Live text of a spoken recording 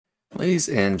Ladies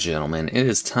and gentlemen, it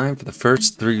is time for the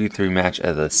first 3v3 match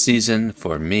of the season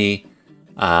for me.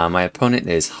 My opponent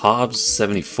is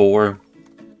Hobbs74.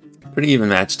 Pretty even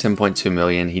match, 10.2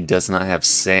 million. He does not have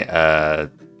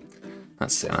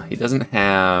he doesn't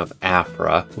have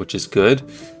Afra, which is good.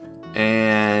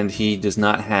 And he does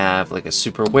not have like a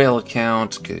Super Whale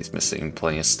account because he's missing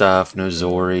plenty of stuff. No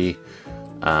Zori.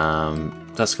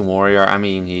 Tusken Warrior, I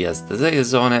mean, he has the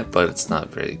Zetas on it, but it's not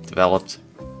very developed.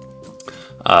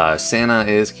 Santa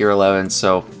is Gear 11,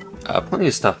 so plenty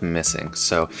of stuff missing.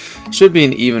 So should be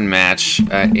an even match.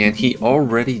 And he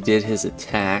already did his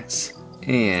attacks,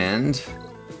 and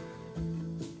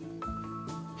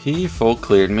he full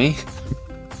cleared me.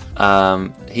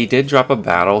 He did drop a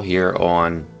battle here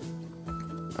on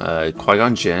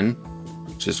Qui-Gon Jinn,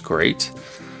 which is great.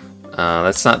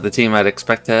 That's not the team I'd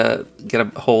expect to get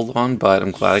a hold on, but I'm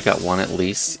glad I got one at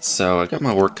least. So I got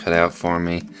my work cut out for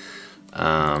me.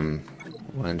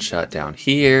 One shot down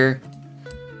here.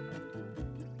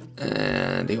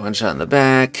 And a one shot in the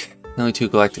back. The only two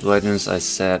Galactic Legends I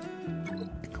set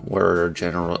were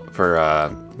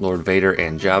Lord Vader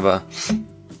and Jabba.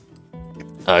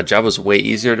 Jabba's way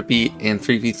easier to beat in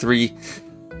 3v3.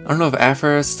 I don't know if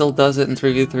Afra still does it in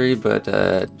 3v3, but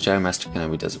Jedi Master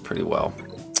Kenobi does it pretty well.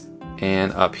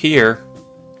 And up here,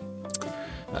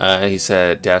 he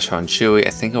said Dash on Chewie. I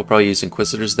think I'll probably use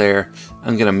Inquisitors there.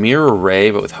 I'm going to mirror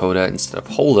Rey, but with Hoda instead of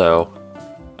Holdo.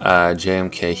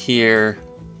 JMK here.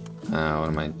 What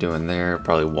am I doing there?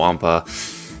 Probably Wampa.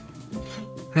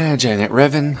 Janet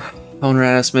Revan. On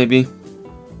Raddus, maybe.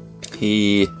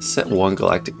 He set one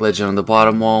Galactic Legend on the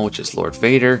bottom wall, which is Lord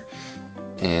Vader.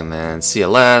 And then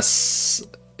CLS.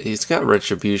 He's got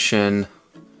Retribution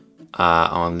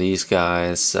on these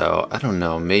guys. So, I don't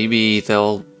know. Maybe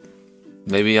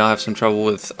I'll have some trouble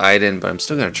with Iden, but I'm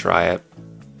still going to try it.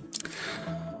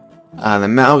 The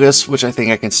Malgus, which I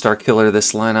think I can Star Killer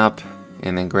this lineup.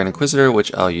 And then Grand Inquisitor,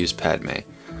 which I'll use Padme.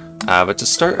 But to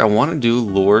start, I want to do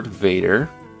Lord Vader.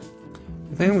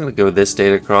 I think I'm going to go with this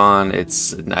Datacron.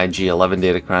 It's an IG-11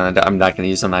 Datacron. I'm not going to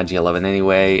use on IG-11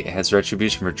 anyway. It has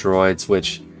Retribution for droids,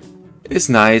 which is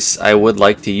nice. I would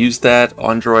like to use that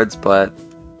on droids, but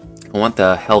I want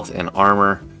the health and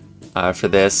armor for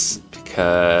this,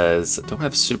 because I don't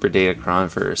have Super Datacron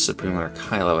for Supreme Lord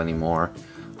Kylo anymore.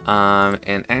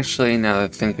 And actually, now that I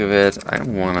think of it, I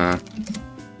want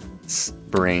to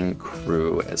bring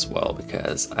crew as well,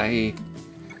 because I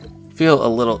feel a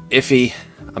little iffy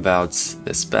about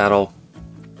this battle.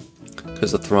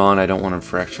 Because of Thrawn, I don't want to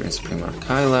fracture in Supreme Lord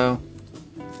Kylo.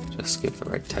 Just give the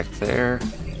right tech there.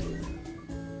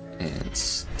 And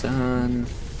it's done.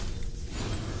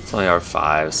 It's only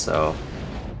R5, so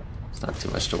it's not too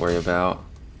much to worry about.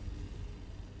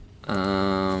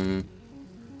 I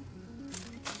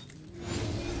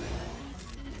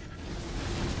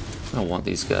don't want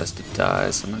these guys to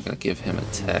die, so I'm not going to give him a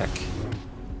tech.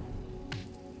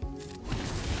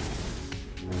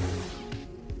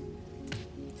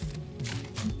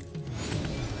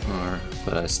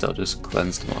 But I still just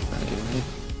cleansed him off anyway.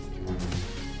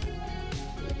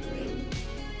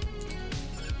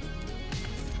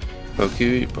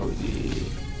 Poku, you probably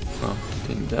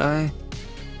didn't die.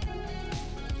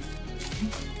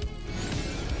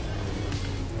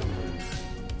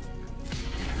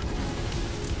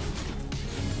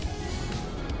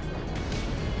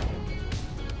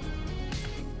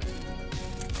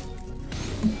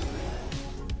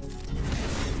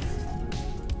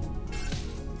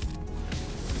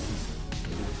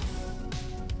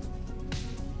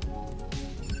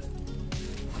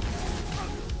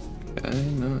 Okay,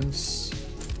 nice.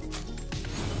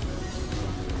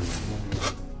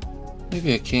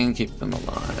 Maybe I can keep them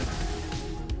alive.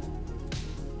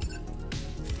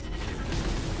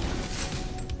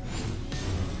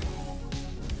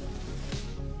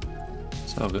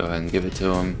 So I'll go ahead and give it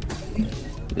to him.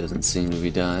 He doesn't seem to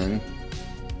be dying.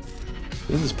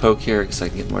 Do this poke here because I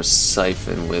can get more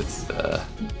siphon with the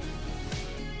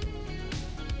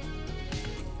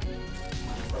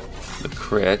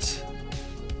crit.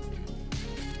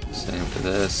 Same for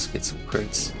this, get some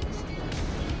crits.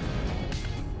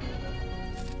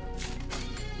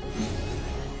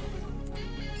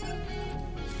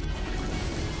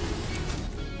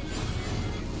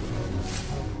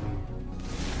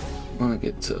 I want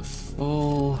to get to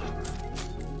full.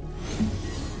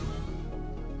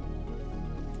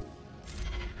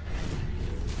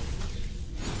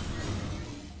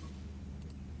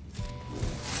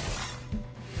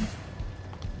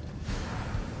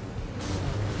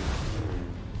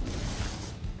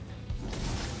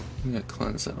 I'm gonna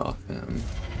cleanse it off him.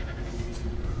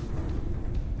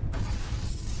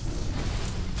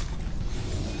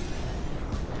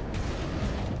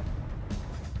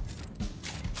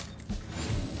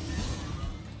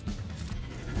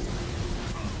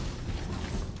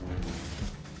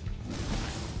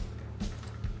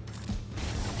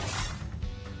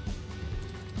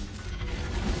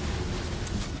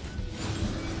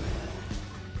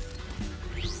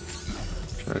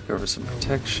 Recover some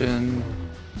protection.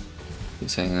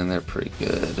 He's hanging in there pretty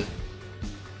good.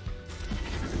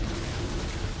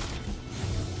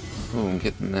 Oh, I'm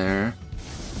getting there.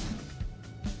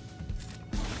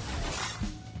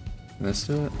 Can this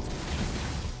do it?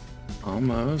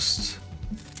 Almost.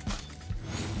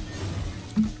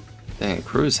 Dang,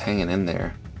 crew's hanging in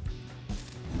there.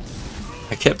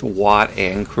 I kept Watt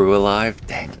and crew alive.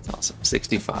 Dang, that's awesome.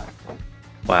 65.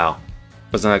 Wow.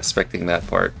 Was not expecting that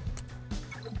part.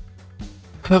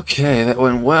 Okay, that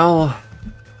went well.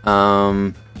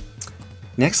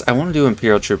 Next, I want to do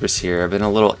Imperial Troopers here. I've been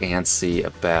a little antsy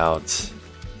about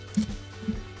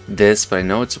this, but I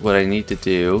know it's what I need to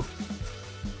do.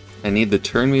 I need the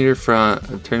turn meter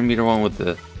one with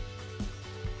the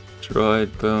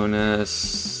droid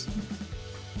bonus.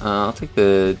 I'll take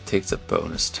the takes a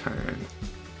bonus turn.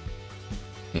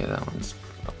 Yeah, that one's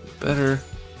probably better.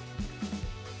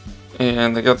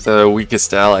 And I got the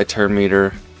weakest ally turn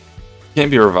meter. Can't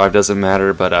be revived, doesn't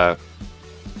matter, but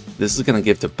this is gonna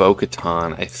give to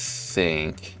Bo-Katan, I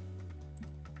think.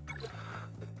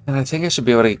 And I think I should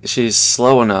be able to. She's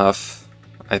slow enough.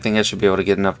 I think I should be able to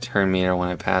get enough turn meter when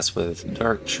I pass with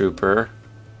Dark Trooper.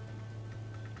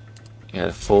 Got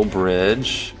a full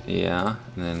bridge, yeah,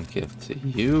 and then give to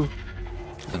you.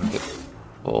 Then get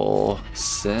full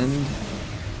send.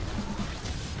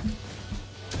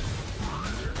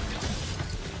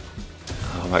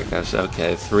 Oh my gosh,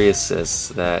 okay, 3 assists,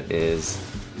 that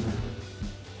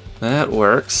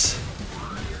works.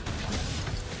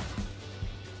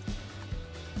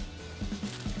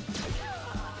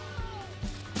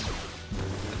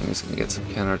 I think he's gonna get some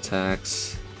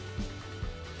counterattacks.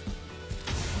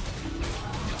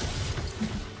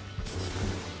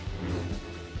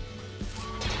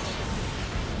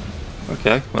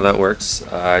 Okay, well that works.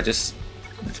 I just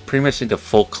pretty much need a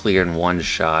full clear in one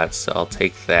shot, so I'll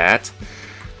take that.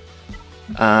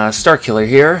 Star Killer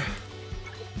here.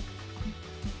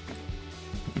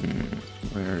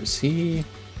 Where is he?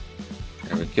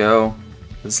 There we go.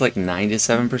 This is like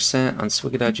 97% on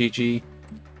Swigga.gg.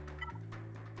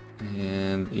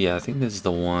 And yeah, I think this is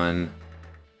the one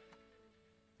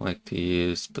I like to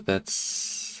use, but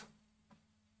that's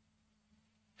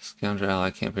Scoundrel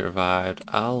Ally can't be revived.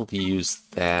 I'll use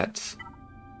that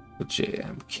with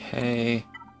JMK.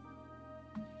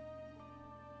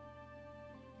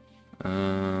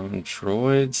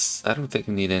 Droids. I don't think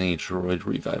I need any droid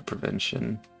revive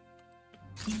prevention.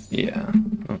 Yeah, I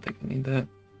don't think I need that.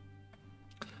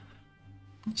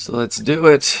 So let's do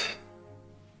it.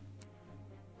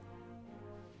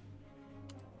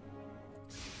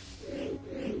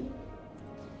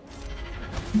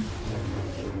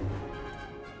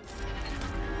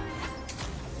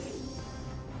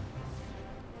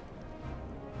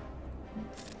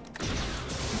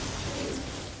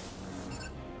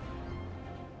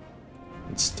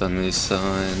 Stun these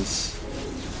signs.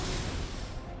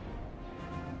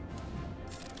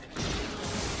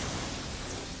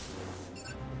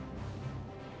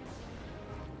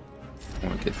 I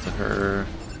want to get to her.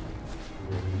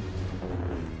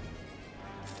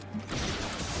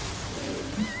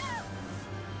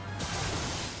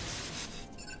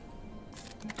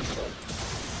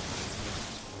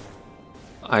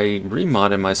 I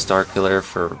remodded my Star Killer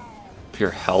for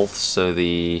pure health, so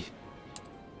the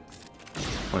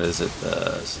what is it?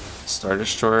 The Star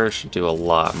Destroyer should do a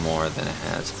lot more than it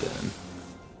has been.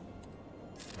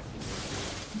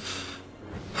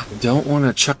 I don't want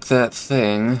to chuck that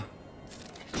thing.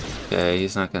 Okay,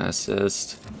 he's not going to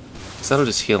assist. Because that'll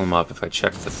just heal him up if I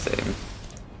check the thing.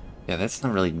 Yeah, that's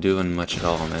not really doing much at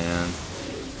all, man.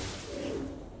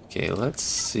 Okay, let's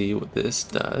see what this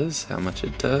does. How much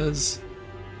it does.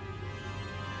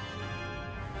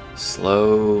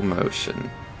 Slow motion.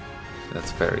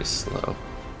 That's very slow.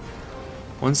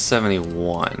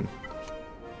 171.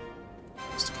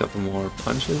 Just a couple more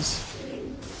punches.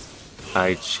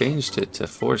 I changed it to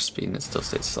 4 speed and it still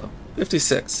stays slow.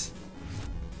 56.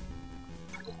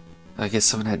 I guess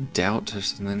someone had doubt or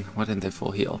something. Why didn't they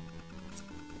full heal?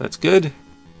 That's good.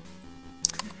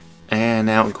 And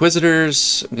now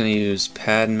Inquisitors. I'm going to use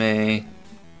Padme.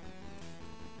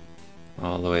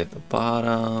 All the way at the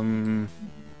bottom.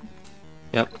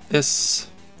 Yep, this.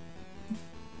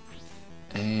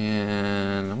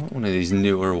 And I want one of these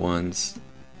newer ones.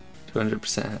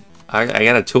 200%. I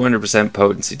got a 200%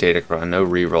 potency Datacron, no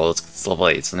reroll. It's level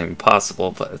 8, it's not even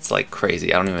possible, but it's like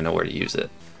crazy. I don't even know where to use it.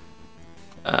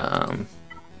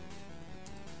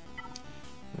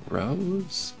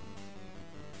 Rose?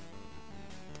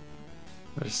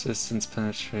 Resistance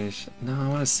penetration. No, I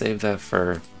want to save that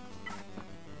for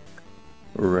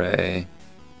Rey.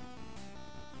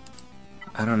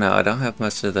 I don't know. I don't have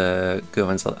much of the good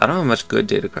ones. I don't have much good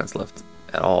Datacrons left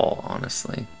at all,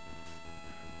 honestly.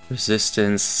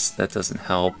 Resistance, that doesn't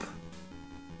help.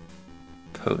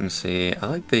 Potency. I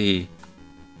like the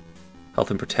health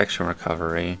and protection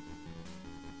recovery.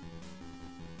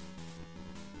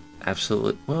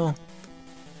 Absolutely. Well,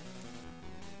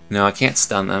 no, I can't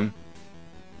stun them.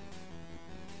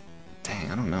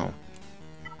 Dang, I don't know.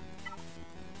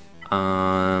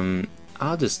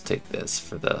 I'll just take this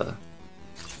for the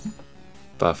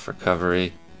buff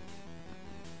recovery.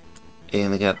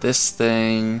 And we got this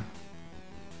thing.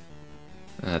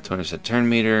 20% turn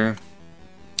meter.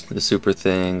 The super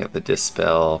thing, got the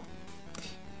dispel.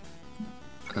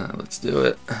 Let's do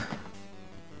it.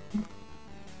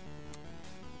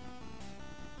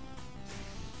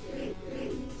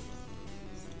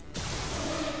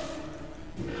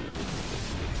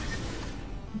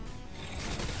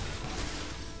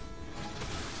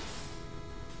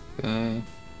 Okay.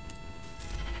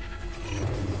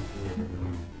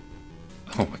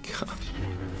 Oh my gosh.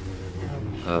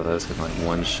 Oh, that was gonna like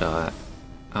one shot.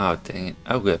 Oh, dang it.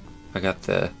 Oh, good. I got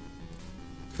the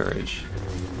courage.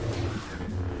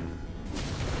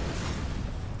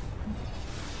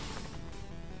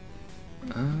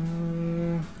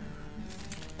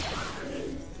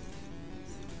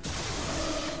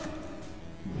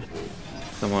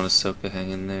 Don't want Ahsoka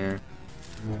hanging there.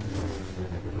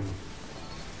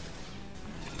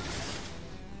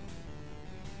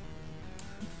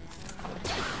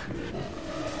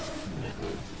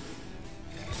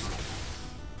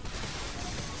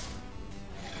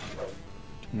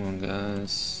 Come on,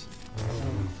 guys.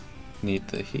 Need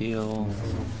the heal.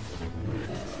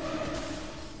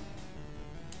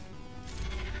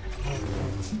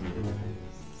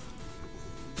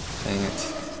 Dang it.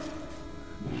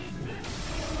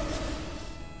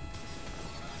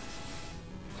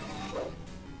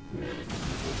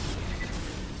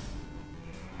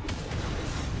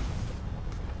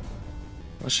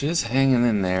 Well, she is hanging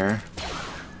in there.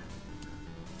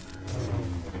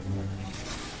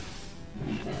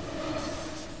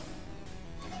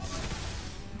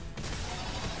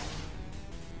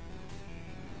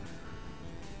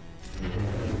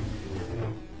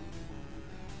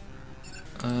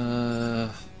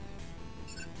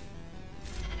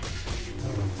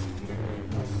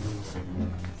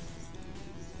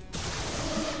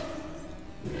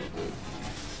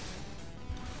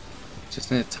 Just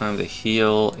need time to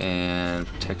heal and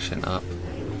protection up.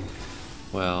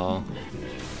 Well,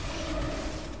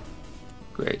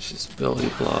 great, she's ability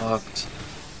blocked.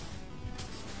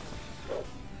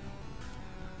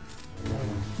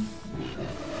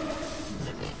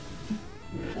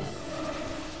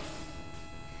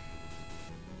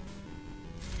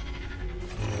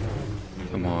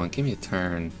 Come on, give me a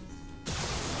turn.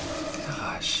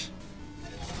 Gosh.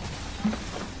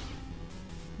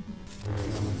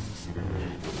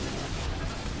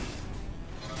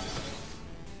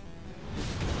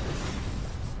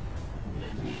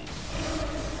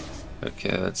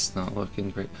 Okay, that's not looking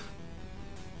great.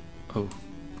 Oh.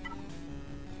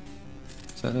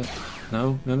 Is that it?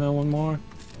 No, one more?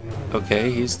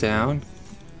 Okay, he's down.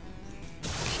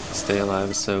 Stay alive,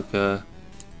 Ahsoka.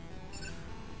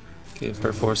 Give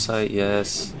her foresight,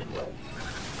 yes.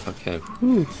 Okay,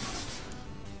 whew.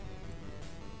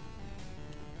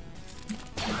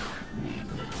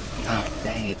 Oh,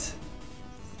 dang it.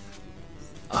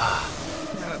 Ah.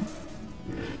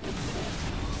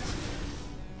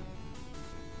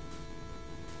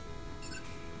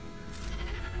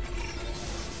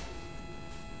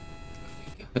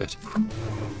 Good.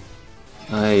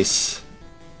 Nice.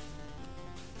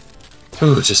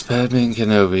 Ooh, just Padme and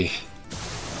Kenobi.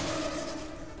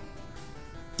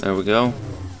 There we go.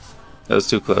 That was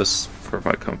too close for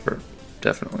my comfort,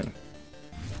 definitely.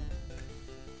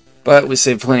 But we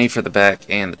saved plenty for the back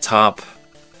and the top.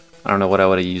 I don't know what I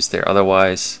would have used there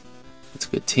otherwise. It's a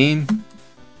good team.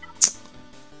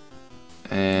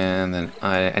 And then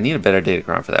I need a better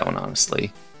Datacron for that one,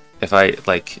 honestly. If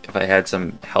I had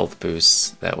some health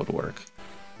boosts, that would work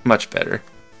much better.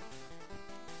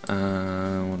 What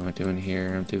am I doing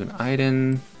here? I'm doing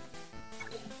Iden.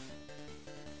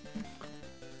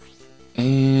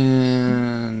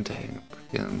 And dang,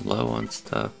 we're getting low on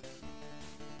stuff.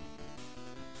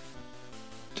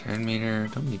 Turn meter,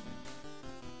 don't need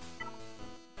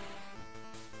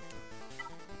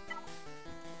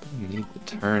the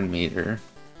turn meter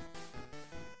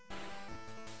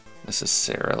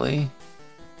necessarily.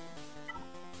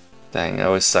 Dang, it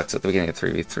always sucks at the beginning of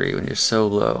 3v3 when you're so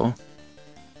low.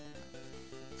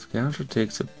 Scoundrel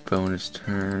takes a bonus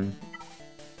turn.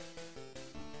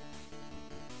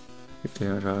 Good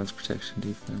damage, odds, protection,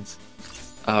 defense.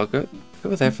 I'll go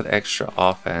with that for the extra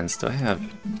offense. Do I have...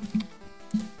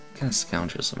 What kind of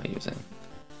scoundrels am I using?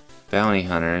 Bounty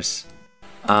hunters.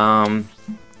 Yeah,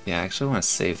 I actually want to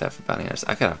save that for bounty hunters.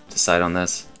 I gotta decide on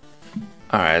this.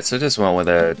 Alright, so I just went with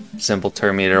a simple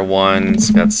turn meter one.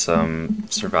 It's got some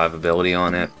survivability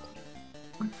on it.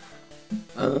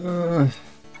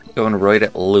 Going right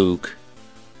at Luke.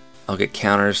 I'll get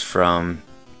counters from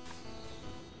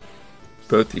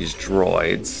both these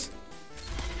droids.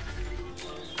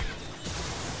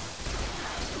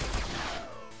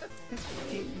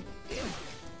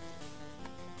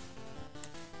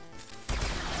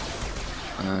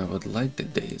 I would like to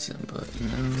daze him, but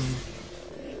no.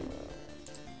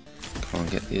 Come on,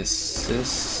 get the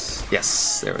assist.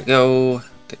 Yes, there we go.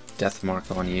 Get death mark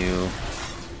on you.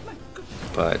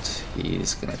 But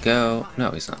he's gonna go.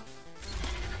 No, he's not.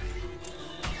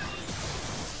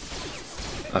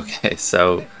 Okay,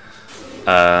 so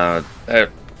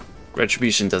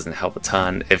Retribution doesn't help a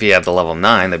ton. If he had the level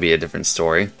 9, that'd be a different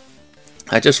story.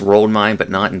 I just rolled mine, but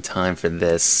not in time for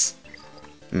this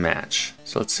match.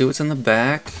 So let's see what's in the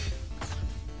back.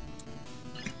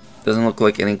 Doesn't look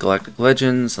like any Galactic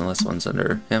Legends, unless one's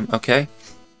under him. Okay.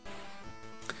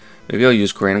 Maybe I'll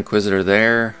use Grand Inquisitor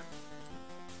there.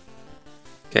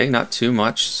 Okay, not too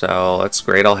much, so that's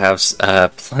great. I'll have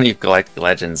plenty of Galactic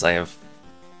Legends. I have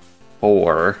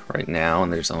 4 right now,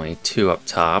 and there's only 2 up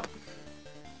top.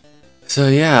 So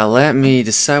yeah, let me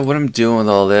decide what I'm doing with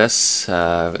all this.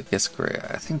 I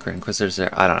think Grand Inquisitor's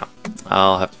there. I don't know.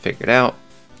 I'll have to figure it out.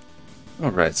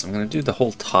 Alright, so I'm going to do the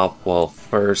whole top wall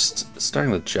first,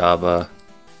 starting with Jabba.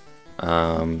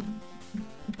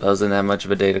 Doesn't have much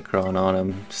of a Datacron on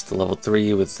him, just a level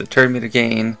 3 with the turn meter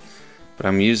gain. But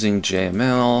I'm using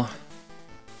JMK.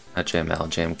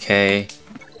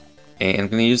 And I'm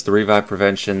going to use the revive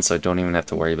prevention, so I don't even have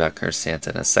to worry about Curse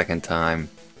Santa a second time.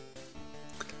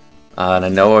 And I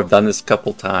know I've done this a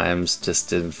couple times,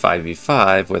 just in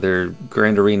 5v5, whether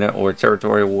Grand Arena or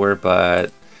Territorial War,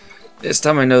 but this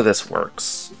time I know this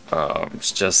works.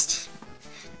 It's just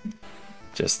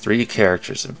 3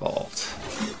 characters involved.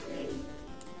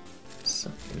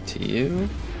 Something to you.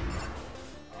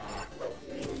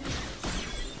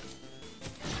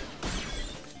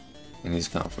 And he's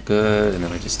gone for good, and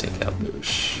then we just take out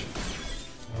Boosh.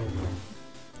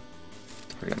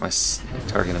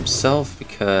 Target himself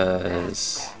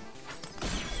because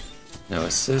no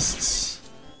assists.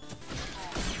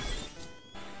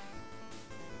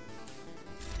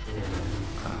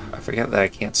 I forget that I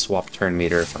can't swap turn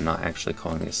meter if I'm not actually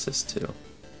calling the assist too.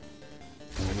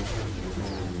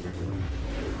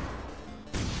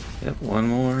 Yep, one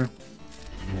more.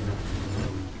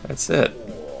 That's it.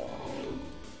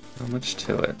 Not much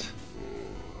to it.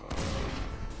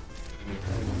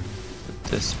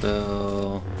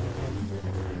 Dispel.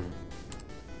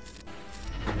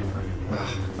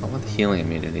 I want the healing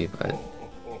immunity, but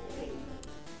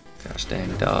gosh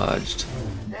dang, dodged.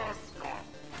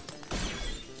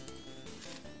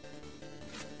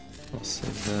 I'll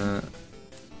save that.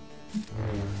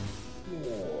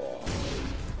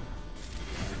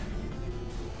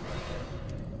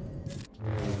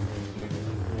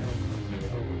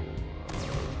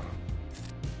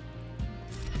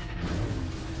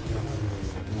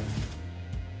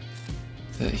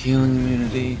 The healing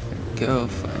immunity. There we go,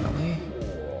 finally.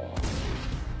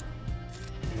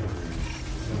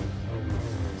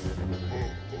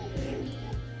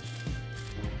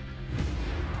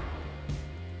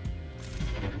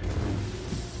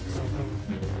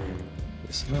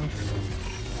 This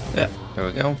enough? Yeah, there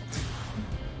we go.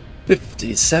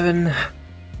 57.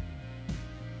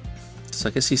 So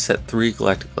I guess he set 3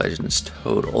 Galactic Legends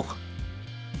total.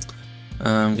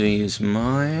 I'm gonna use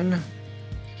mine.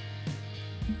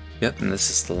 Yep, and this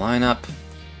is the lineup.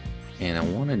 And I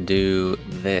want to do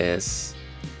this.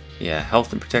 Yeah,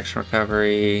 health and protection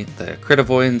recovery, the crit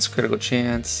avoidance, critical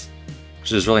chance,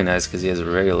 which is really nice because he has a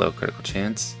very low critical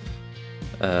chance.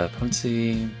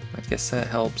 Potency, I guess that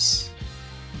helps.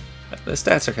 The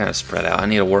stats are kind of spread out. I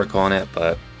need to work on it,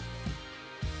 but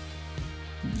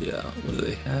yeah, what do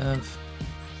they have?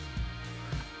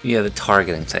 Yeah, the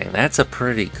targeting thing. That's a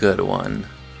pretty good one.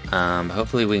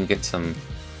 Hopefully we can get some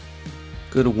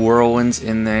good whirlwinds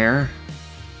in there.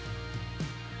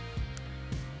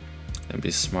 And be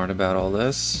smart about all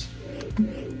this.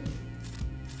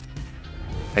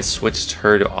 I switched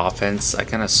her to offense. I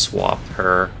kind of swapped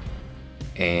her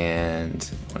and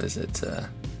what is it?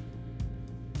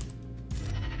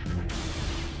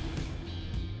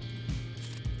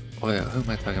 Who am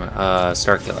I talking about?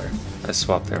 Starkiller. I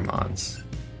swapped their mods.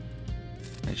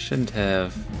 I shouldn't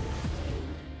have.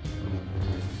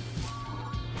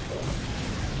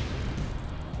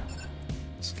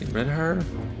 Get rid of her.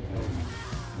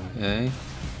 Okay.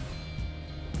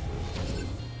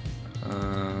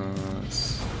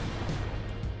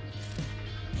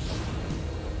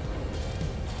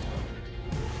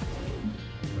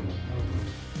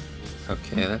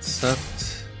 Okay, that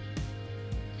sucked.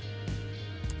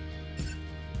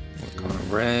 Work on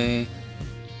Rey.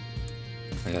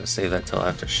 I gotta save that till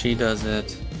after she does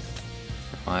it.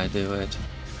 If I do it.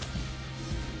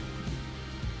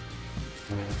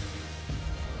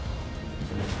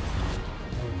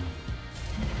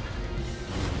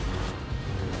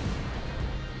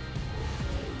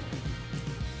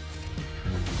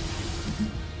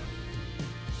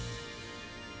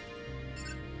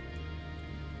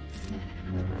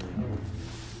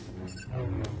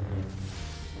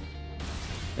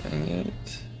 Dang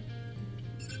it.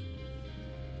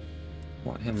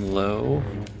 Want him low.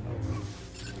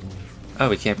 Oh,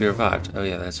 he can't be revived. Oh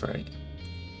yeah, that's right.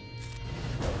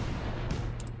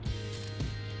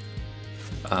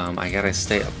 I gotta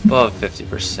stay above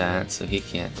 50% so he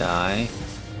can't die.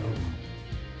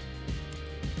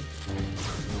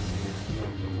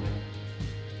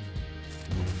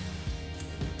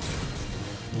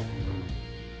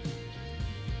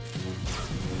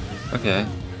 Okay.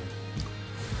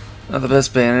 Not the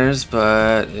best banners,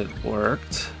 but it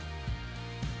worked.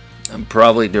 I'm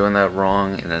probably doing that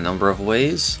wrong in a number of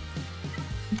ways.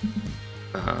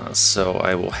 So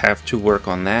I will have to work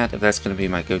on that if that's going to be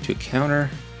my go-to counter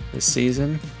this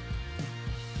season.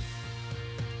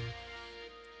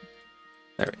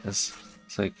 There it is.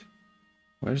 It's like,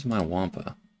 where's my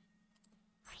Wampa?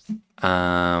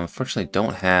 Unfortunately,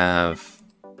 don't have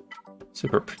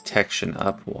super protection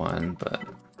up one, but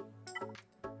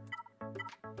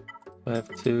I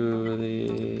have to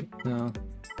the no.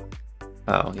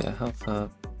 Oh yeah, health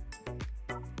up.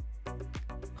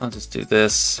 I'll just do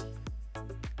this.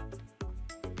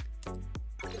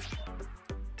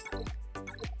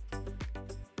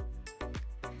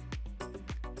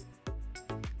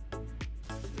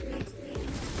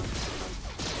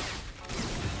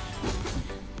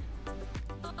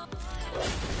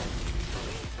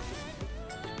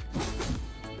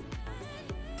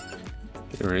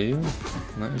 Get rid of you.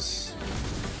 Nice.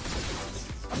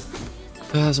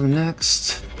 Phasma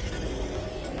next.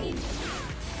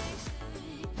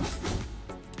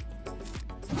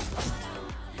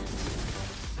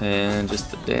 And just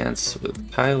the dance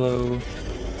with Kylo.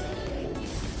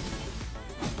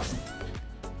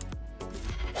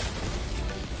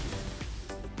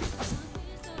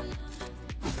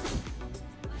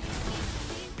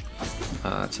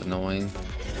 That's annoying.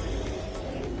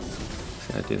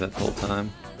 I do that the whole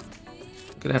time.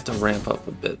 I'm gonna have to ramp up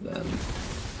a bit then.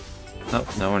 Oh,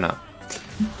 no, we're not.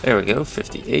 There we go,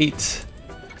 58.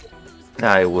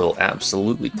 I will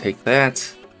absolutely take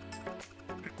that.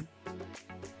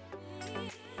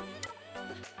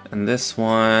 And this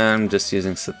one, I'm just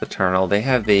using Sith Eternal. They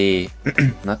have the,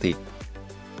 not the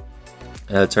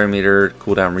turn meter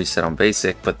cooldown reset on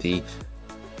basic, but the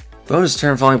bonus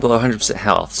turn falling below 100%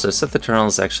 health. So Sith Eternal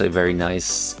is actually very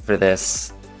nice for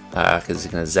this, because it's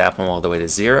going to zap them all the way to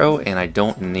 0, and I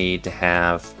don't need to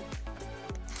have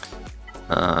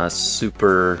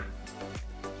super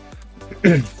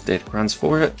Datacrons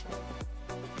for it.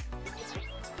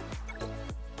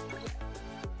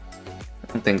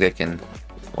 I don't think they can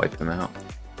wipe them out.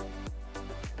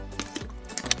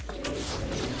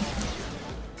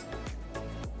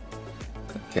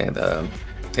 Okay, the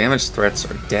damage threats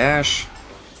are Dash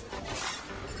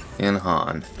and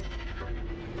Han.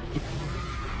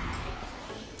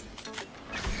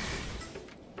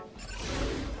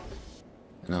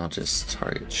 And I'll just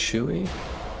target Chewie.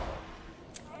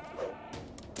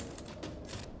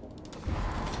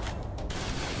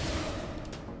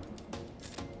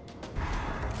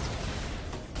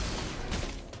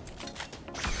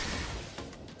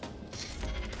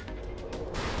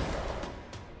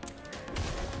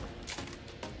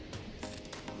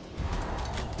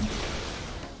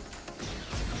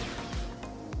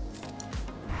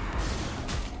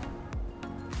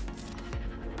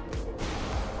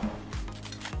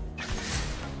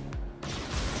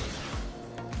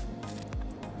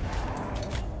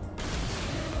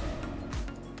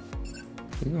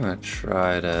 I'm gonna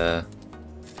try to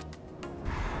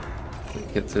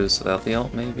get through this without the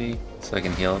ult, maybe, so I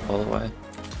can heal up all the way.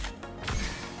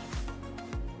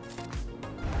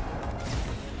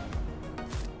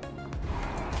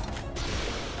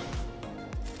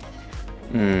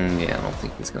 Yeah, I don't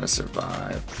think he's gonna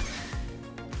survive.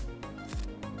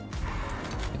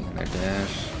 Taking their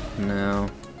dash. No.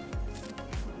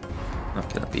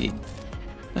 Not gonna be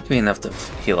enough to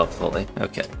heal up fully.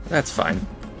 Okay, that's fine.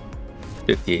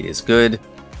 58 is good.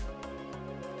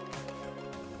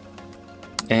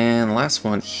 And last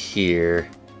one here.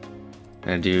 I'm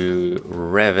gonna do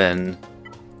Revan,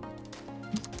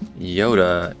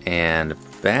 Yoda, and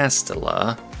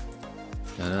Bastila.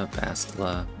 Yoda,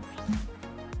 Bastila.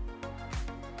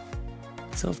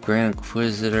 Self-Grand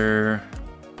Inquisitor.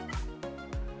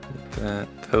 That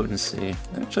potency.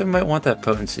 Actually, I might want that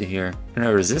potency here.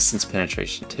 No, resistance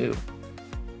penetration too.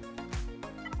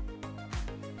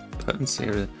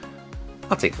 Potency.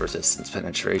 I'll take resistance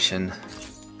penetration.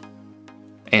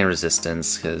 And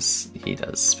resistance, because he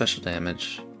does special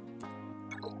damage.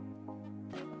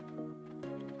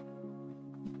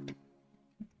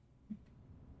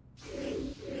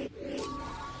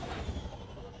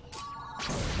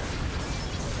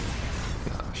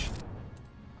 Gosh.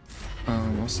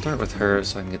 We'll start with her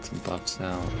so I can get some buffs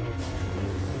out.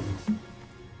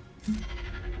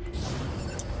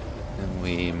 Then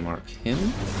we mark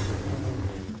him.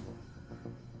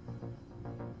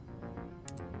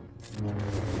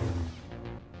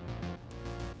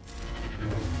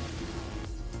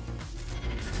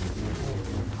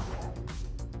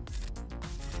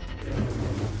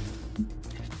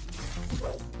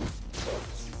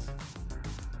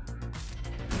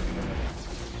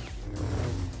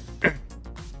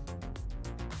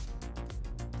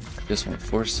 Just want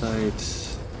Foresight.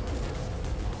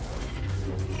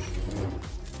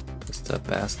 Just a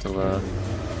Bastila.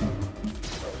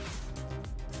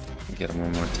 Get him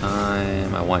one more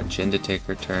time. I want Jin to take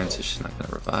her turn, so she's not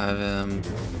gonna revive him.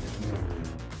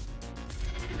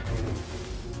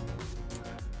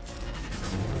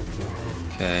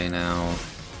 Okay, now.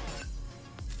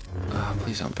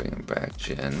 Please don't bring him back,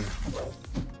 Jin.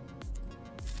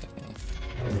 Okay.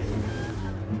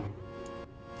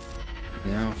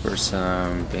 Now for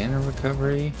some banner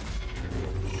recovery.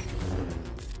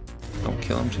 Don't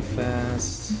kill him too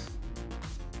fast.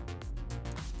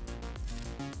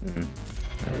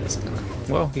 That is gonna...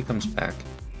 Well, he comes back.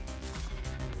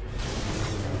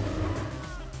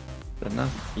 Good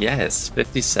enough? Yes,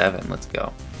 57. Let's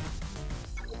go.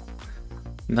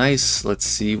 Nice. Let's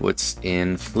see what's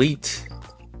in Fleet.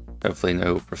 Hopefully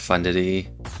no Profundity.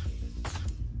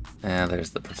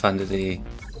 There's the Profundity.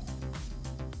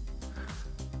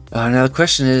 Now the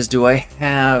question is, do I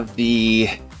have the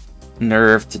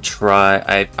nerve to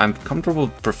try... I'm comfortable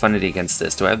with Profundity against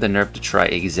this. Do I have the nerve to try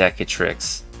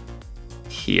Executrix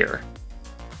here?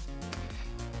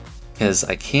 Because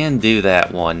I can do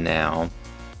that one now.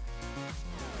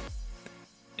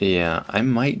 Yeah, I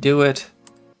might do it.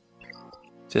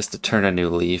 Just to turn a new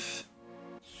leaf.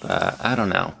 But I don't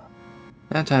know.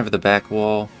 Now time for the back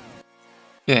wall.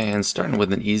 Okay, and starting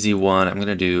with an easy one, I'm going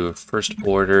to do First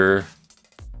Order...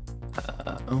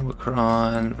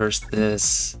 Fomicron versus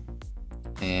this,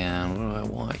 and what do I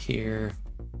want here?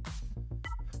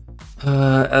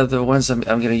 The ones I'm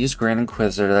gonna use Grand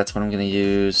Inquisitor. That's what I'm gonna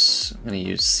use. I'm gonna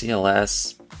use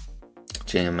CLS,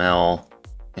 JML,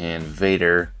 and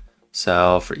Vader.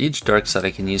 So for each dark side,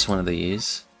 I can use one of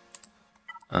these.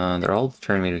 They're all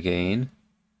turn meter gain.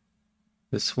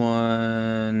 This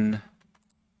one.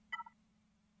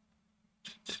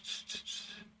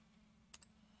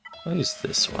 I'll use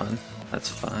this one. That's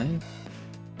fine.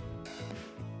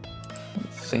 I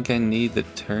think I need the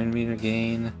turn meter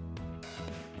gain,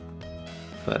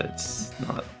 but it's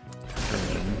not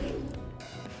turning.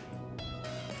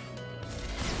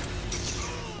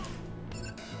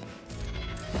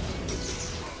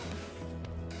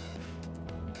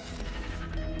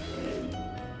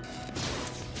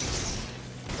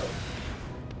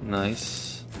 Nice.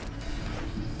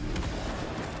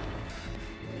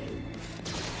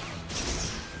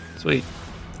 Sweet.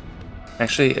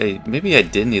 Actually, maybe I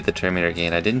did need the turn meter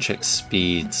gain. I didn't check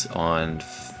speeds on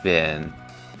Finn.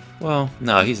 Well,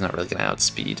 no, he's not really gonna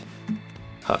outspeed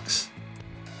Hux.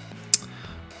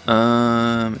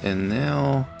 And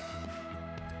now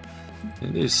I'm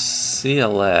gonna do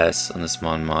CLS on this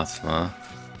Mon Mothma.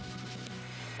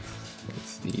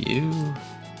 With you,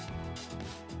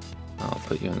 I'll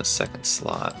put you in the second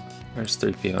slot. There's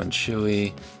 3PO and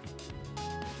Chewie.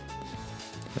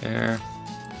 There.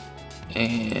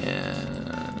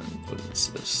 And what is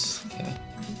this? Okay.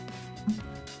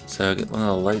 So get one of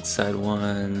the light side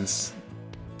ones.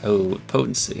 Oh,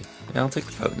 potency. Yeah, I'll take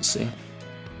the potency.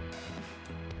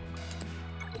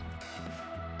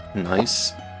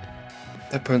 Nice.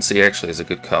 That potency actually is a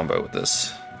good combo with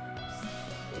this.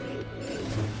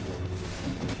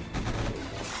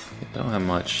 I don't have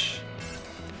much.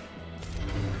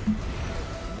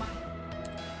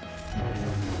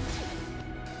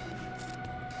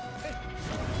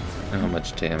 Not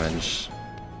much damage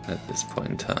at this point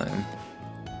in time.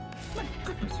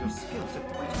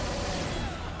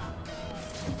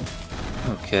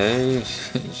 Okay,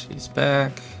 she's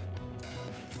back.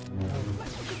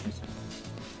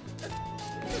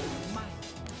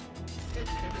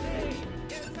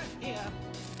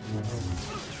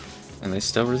 And they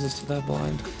still resisted that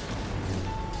blind.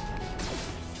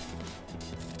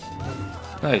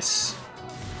 Nice.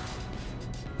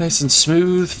 Nice and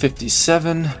smooth,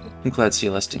 57. I'm glad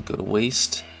CLS didn't go to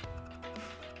waste.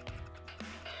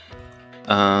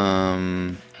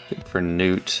 For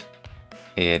Nute,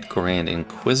 I had Grand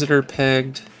Inquisitor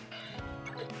pegged.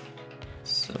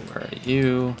 So where are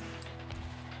you?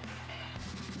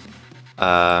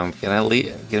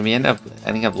 Gonna be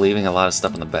ending up leaving a lot of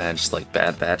stuff on the bench, like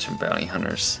Bad Batch and Bounty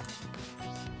Hunters.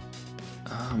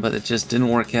 But it just didn't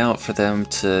work out for them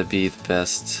to be the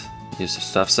best use of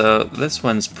stuff. So this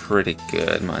one's pretty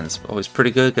good. Mine's always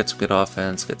pretty good. Gets good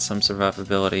offense, gets some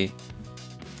survivability.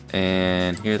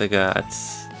 And here they got.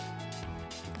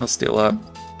 I'll steal up.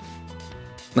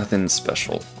 Nothing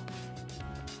special.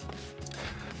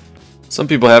 Some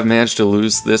people have managed to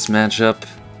lose this matchup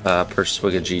per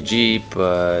swig of GG,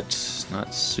 but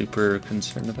not super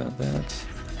concerned about that.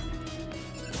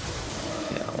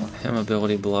 Yeah, I want him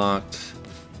ability blocked.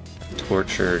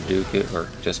 Torture, duke it, or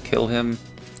just kill him.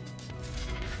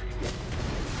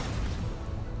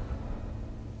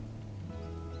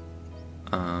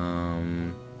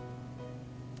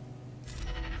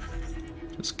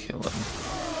 Just kill him.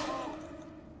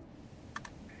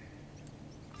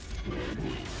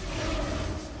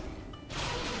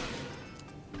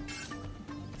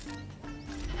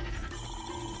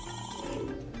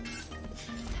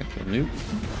 Okay, Nute.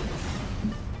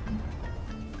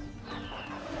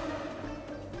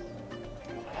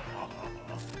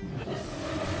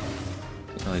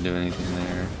 Can't really do anything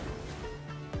there.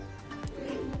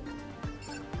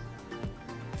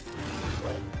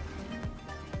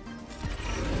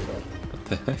 What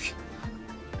the heck?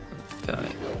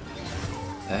 Die.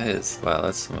 That is, wow,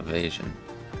 that's some evasion.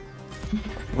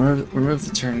 Remove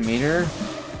the turn meter.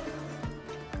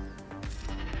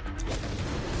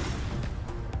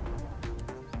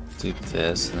 Do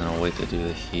this, and then I'll wait to do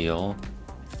the heal.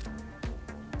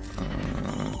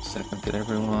 Second, get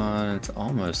everyone. It's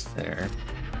almost there.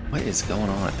 What is going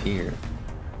on up here?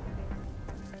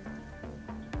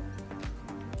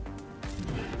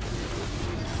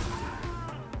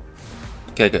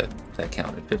 Okay, good. That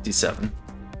counted. 57.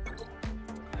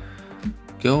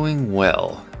 Going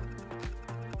well.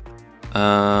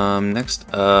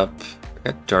 Next up,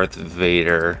 I got Darth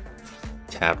Vader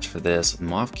tapped for this.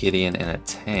 Moff Gideon and a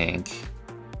tank.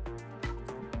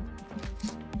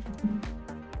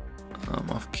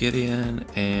 Moff Gideon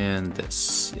and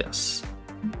this, yes.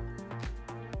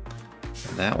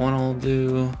 And that one I'll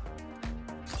do.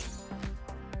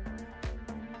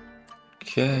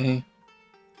 Okay.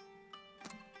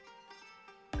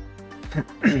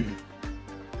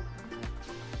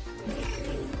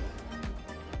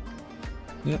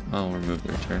 Yep, I'll remove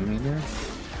the return meter.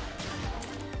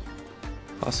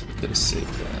 Possibly could have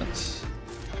saved that.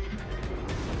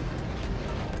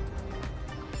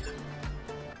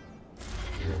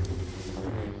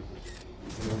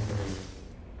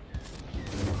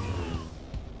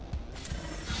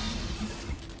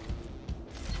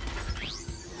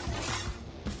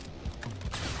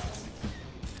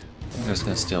 I'm just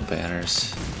gonna steal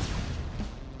banners.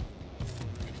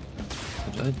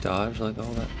 Did I dodge like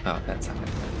all that? Oh, that's not gonna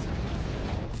work.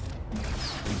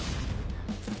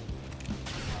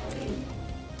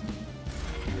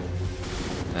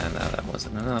 And no, that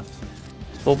wasn't enough.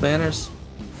 Full banners.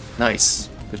 Nice.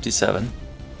 57.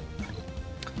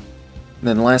 And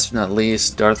then last but not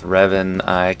least, Darth Revan.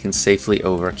 I can safely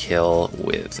overkill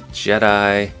with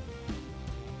Jedi.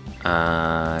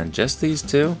 Just these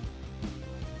two.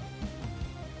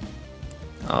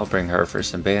 I'll bring her for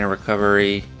some banner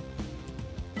recovery.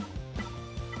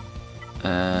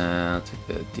 I'll take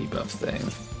the debuff thing.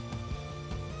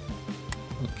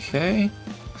 Okay.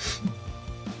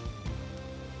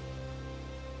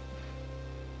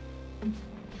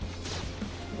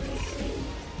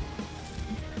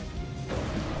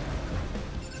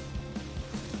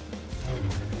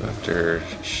 After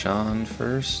Sean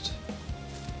first.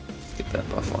 Get that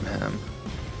buff on him.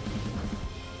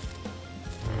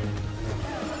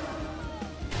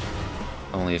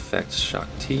 Only affects Shock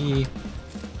T.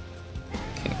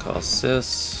 Can't call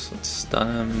Sis. Let's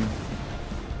stun him.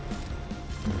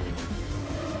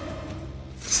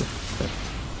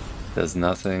 Does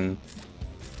nothing.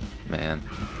 Man.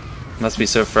 Must be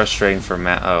so frustrating for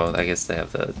Matt. Oh, I guess they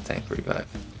have the tank revive.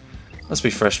 Must be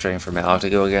frustrating for Mal to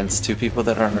go against two people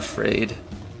that aren't afraid.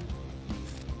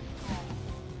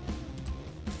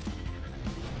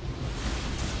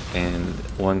 And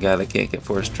one guy that can't get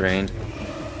force drained.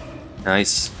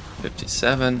 Nice.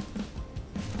 57.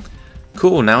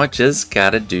 Cool, now I just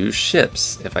gotta do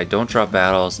ships. If I don't drop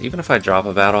battles, even if I drop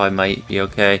a battle, I might be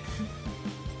okay.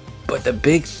 But the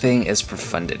big thing is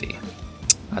Profundity.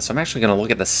 So I'm actually gonna look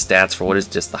at the stats for what is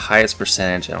just the highest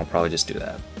percentage, and I'll probably just do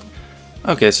that.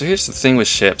 Okay, so here's the thing with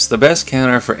ships. The best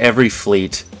counter for every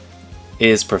fleet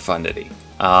is Profundity.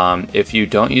 If you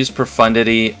don't use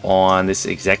Profundity on this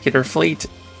Executor fleet,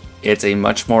 it's a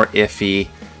much more iffy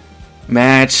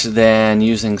match than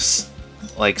using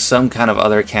like some kind of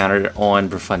other counter on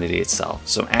Profundity itself.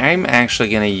 So I'm actually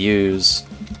going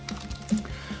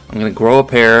to grow a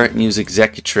pair and use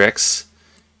Executrix,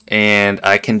 and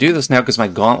I can do this now because my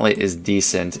gauntlet is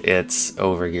decent. It's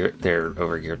over gear, they're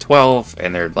over gear 12,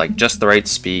 and they're like just the right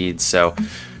speed, so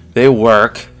they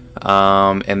work.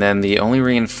 And then the only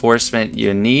reinforcement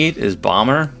you need is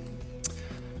Bomber,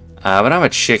 but I'm a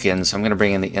chicken, so I'm going to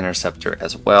bring in the Interceptor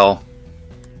as well.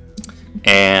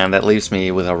 And that leaves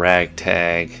me with a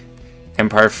ragtag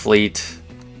Empire fleet.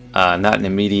 Not an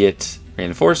immediate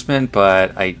reinforcement,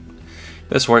 but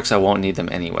this works. I won't need them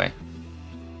anyway.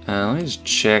 Let me just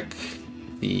check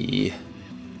the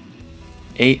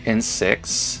 8 and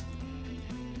 6.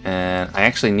 And I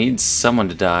actually need someone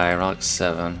to die. Relic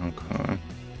 7. Okay.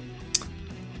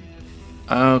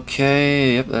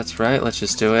 Okay, yep, that's right. Let's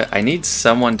just do it. I need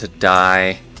someone to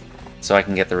die so I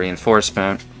can get the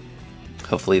reinforcement.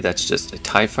 Hopefully that's just a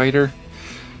TIE fighter.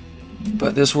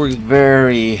 But this works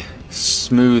very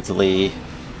smoothly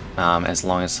as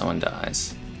long as someone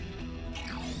dies.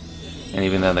 And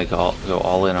even though they go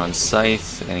all in on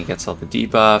Scythe and he gets all the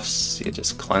debuffs, you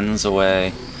just cleanse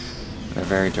away. They're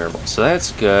very durable. So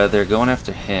that's good. They're going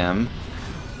after him.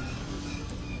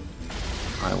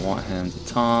 I want him to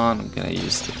taunt. I'm going to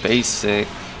use the basic.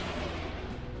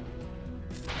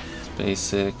 It's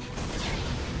basic.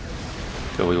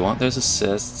 So we want those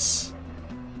assists.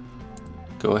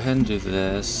 Go ahead and do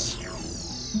this.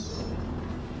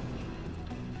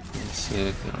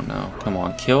 Basic, I don't know. Come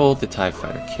on, kill the TIE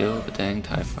fighter. Kill the dang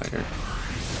TIE fighter.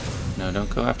 No, don't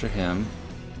go after him.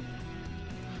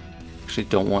 Actually,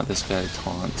 don't want this guy to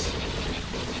taunt.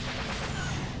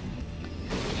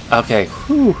 Okay,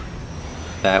 whew.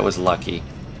 That was lucky.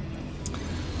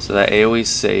 So that AoE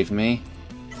saved me.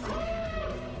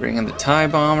 Bring in the TIE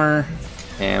bomber.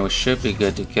 And we should be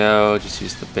good to go. Just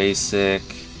use the basic.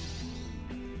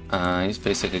 Use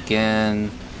basic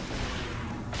again.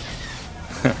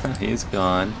 He's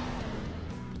gone.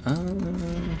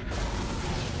 And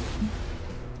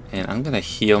I'm gonna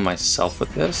heal myself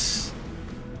with this.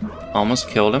 Almost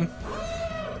killed him.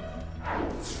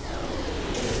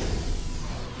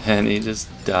 And he just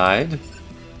died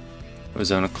of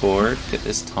his own accord. Get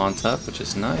this taunt up, which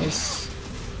is nice.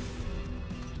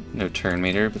 No turn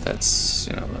meter, but that's,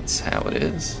 you know, that's how it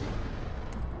is.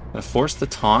 I'm gonna force the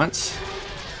taunt,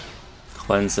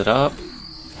 cleanse it up,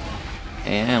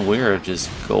 and we're just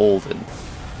golden.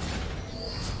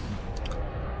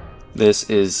 This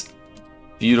is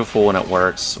beautiful when it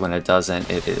works. When it doesn't,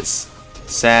 it is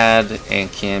sad and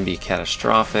can be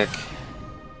catastrophic.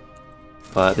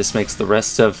 But this makes the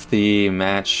rest of the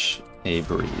match a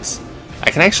breeze. I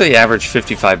can actually average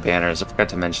 55 banners. I forgot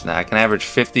to mention that. I can average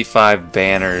 55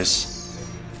 banners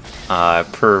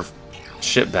per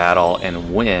ship battle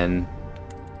and win.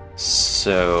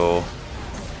 So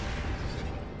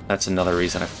that's another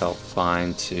reason I felt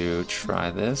fine to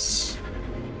try this.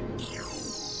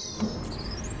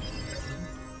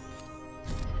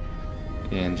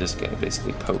 And just gonna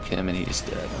basically poke him and he's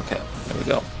dead. Okay, there we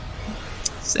go.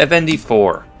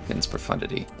 74 against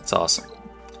Profundity. That's awesome.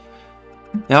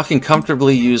 Now I can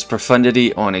comfortably use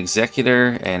Profundity on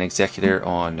Executor and Executor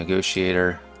on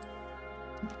Negotiator.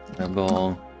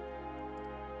 Rebel.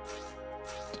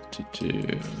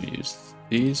 Use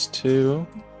these two.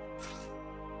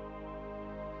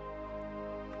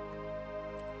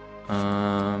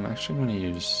 Actually I'm gonna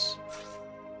use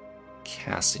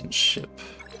Cassian Ship.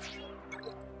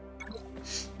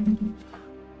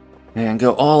 And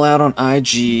go all out on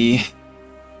IG.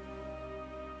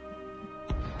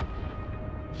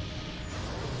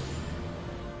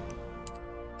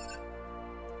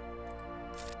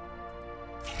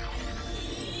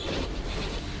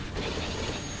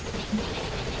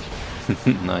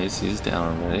 Nice, he's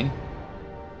down already.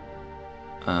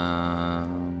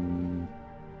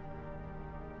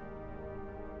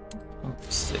 I'll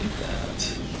save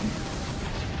that.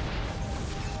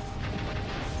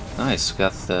 Nice, we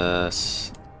got the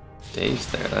stage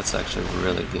there. That's actually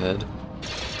really good.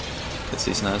 Because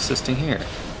he's not assisting here.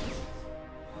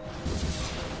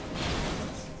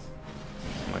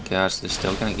 Oh my gosh, they're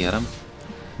still gonna get him?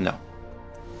 No.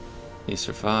 He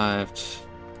survived.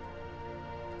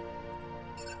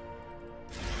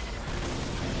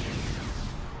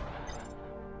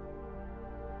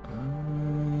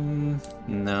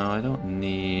 No, I don't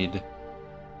need...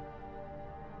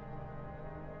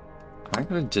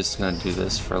 I'm just gonna do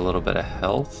this for a little bit of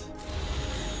health.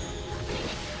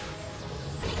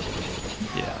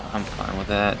 Yeah, I'm fine with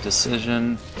that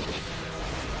decision.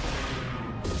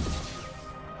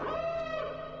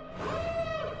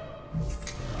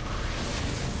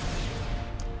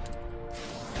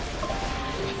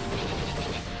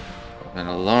 An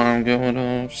alarm going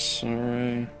off,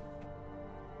 sorry.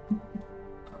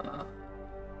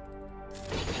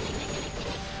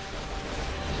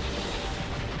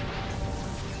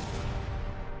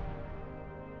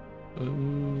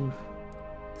 Ooh.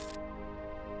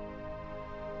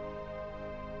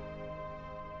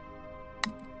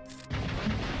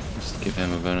 Just give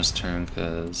him a bonus turn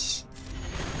because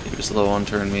he was low on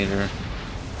turn meter.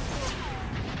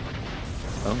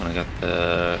 Oh, and I got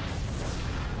the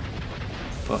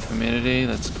buff immunity,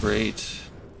 that's great.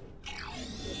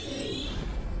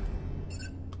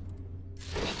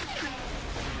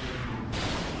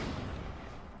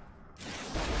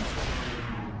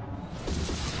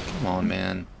 Come on,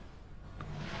 man.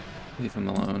 Leave him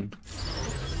alone.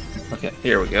 Okay,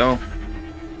 here we go.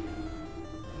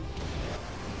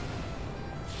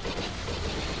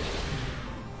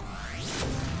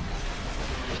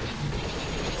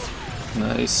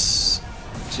 Nice.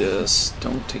 Just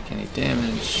don't take any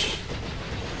damage.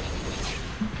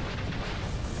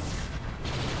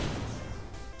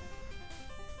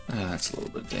 That's a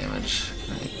little bit of damage.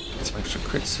 Can I get some extra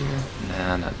crits here?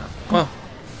 Nah, no. Well,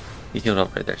 he healed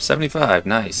up right there. 75,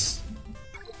 nice.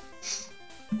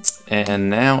 And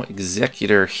now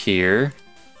Executor here.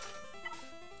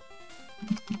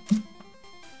 I'm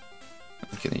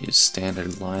gonna use standard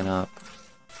lineup.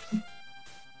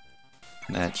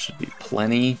 That should be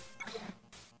plenty.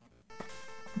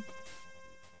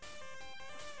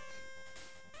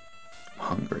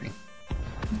 I'm hungry.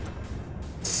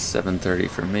 7:30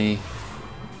 for me.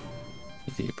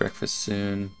 Need to eat breakfast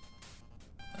soon.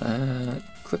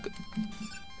 Click it.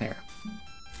 There.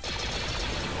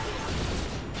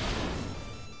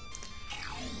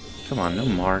 Come on, no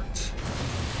marked.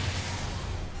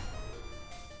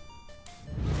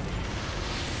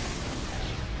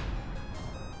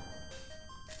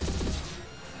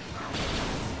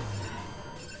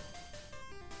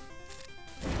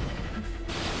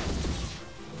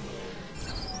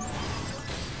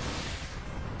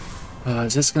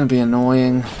 Is this going to be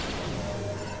annoying?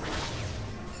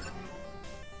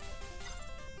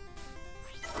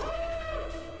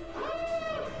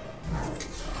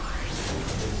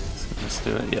 Let's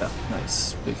do it. Yeah,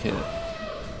 nice. Big hit.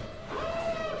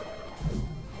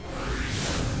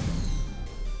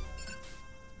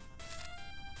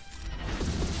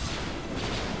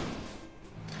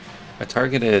 I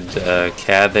targeted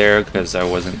CAD there because I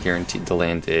wasn't guaranteed to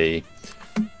land a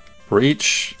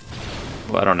breach.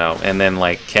 Well, I don't know. And then,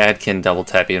 like, CAD can double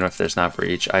tap even if there's not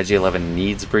breach. IG-11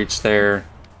 needs breach there.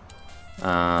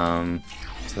 So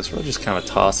it's really just kind of a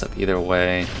toss-up either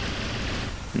way.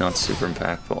 Not super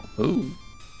impactful. Ooh.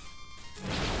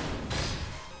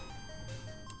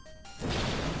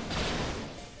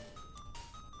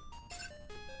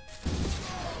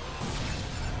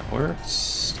 That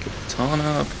works. Get the taunt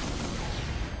up.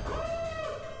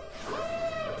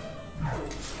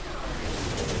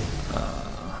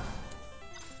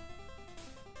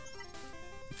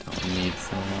 Need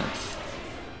that.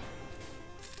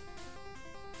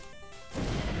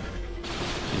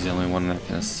 He's the only one that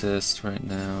can assist right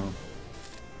now.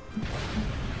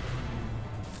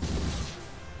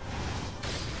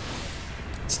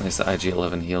 It's nice that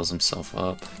IG-11 heals himself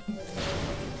up.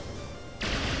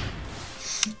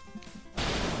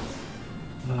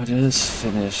 Oh, just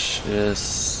finish.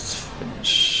 Just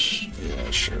finish. Yeah,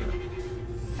 sure.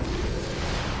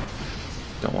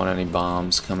 Don't want any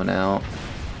bombs coming out.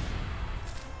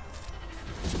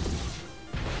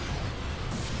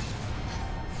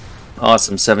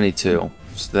 Awesome, 72.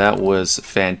 So that was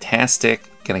fantastic.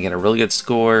 Gonna get a really good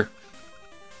score.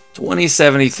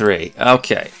 2073.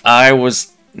 Okay, I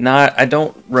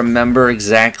don't remember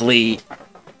exactly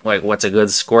like what's a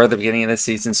good score at the beginning of this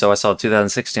season. So I saw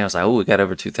 2016. I was like, oh, we got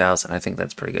over 2000. I think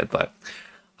that's pretty good. But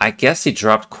I guess he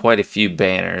dropped quite a few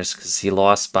banners because he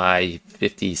lost by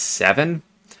 57.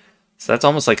 So that's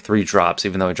almost like 3 drops,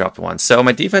 even though he dropped 1. So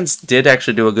my defense did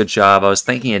actually do a good job. I was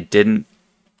thinking it didn't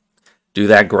do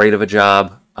that great of a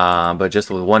job, but just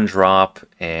with 1 drop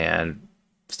and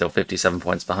still 57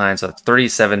 points behind, so that's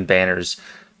 37 banners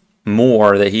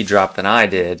more that he dropped than I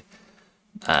did.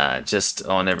 just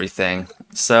on everything.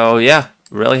 So yeah,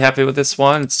 really happy with this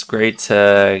one. It's great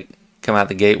to come out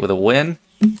the gate with a win.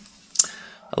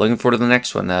 Looking forward to the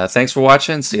next one. Thanks for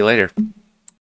watching. See you later.